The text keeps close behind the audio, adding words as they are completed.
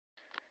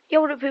Yo,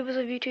 what up peoples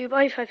of YouTube,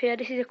 i5 here.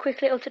 This is a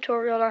quick little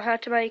tutorial on how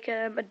to make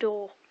a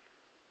door.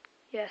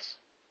 Yes,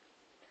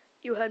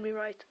 you heard me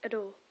right, a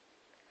door.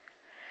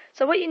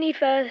 So what you need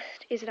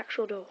first is an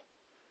actual door.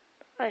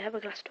 I have a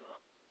glass door.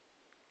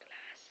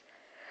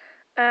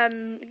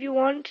 If you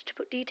want to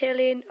put detail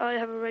in, I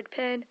have a red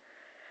pen.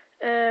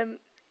 And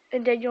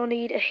then you'll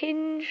need a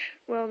hinge,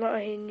 well not a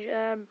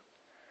hinge,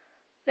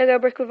 Lego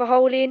brick with a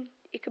hole in.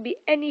 It could be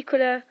any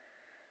colour,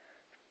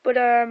 but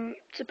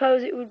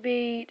suppose it would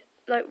be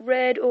like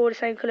red or the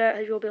same colour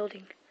as your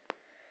building.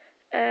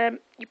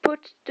 You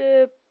put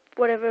the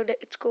whatever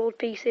it's called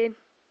piece in,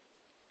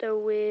 the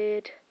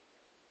weird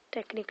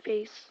Technic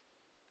piece,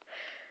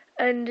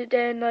 and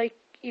then like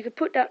you could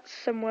put that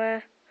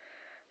somewhere.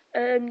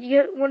 You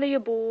get one of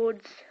your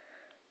boards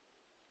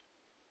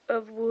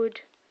of wood,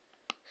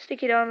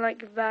 stick it on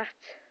like that.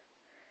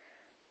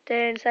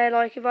 Then say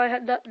like if I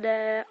had that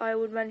there, I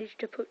would manage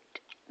to put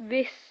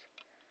this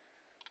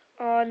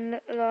on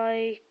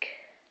like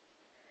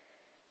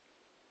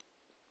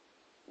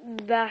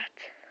that.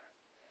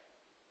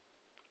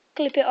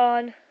 Clip it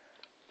on.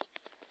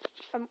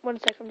 One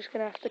sec, I'm just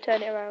gonna have to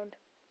turn it around.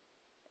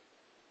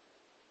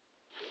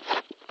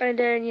 And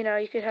then, you know,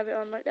 you could have it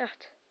on like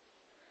that.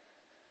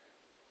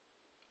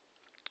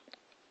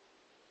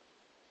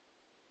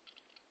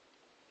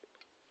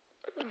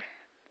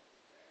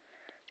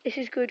 This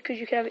is good because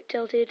you can have it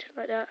tilted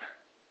like that.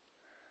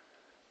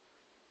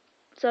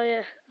 So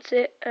yeah, that's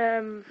it.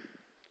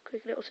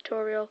 Quick little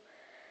tutorial.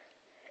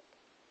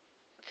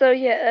 So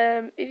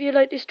yeah, if you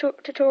like this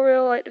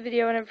tutorial, like the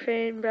video and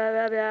everything, blah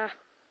blah blah.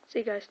 See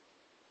you guys.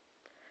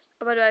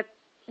 Oh, by the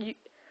way,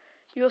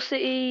 you'll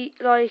see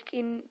like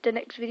in the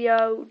next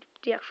video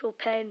the actual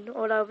pen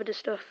all over the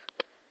stuff.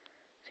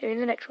 See you in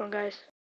the next one, guys.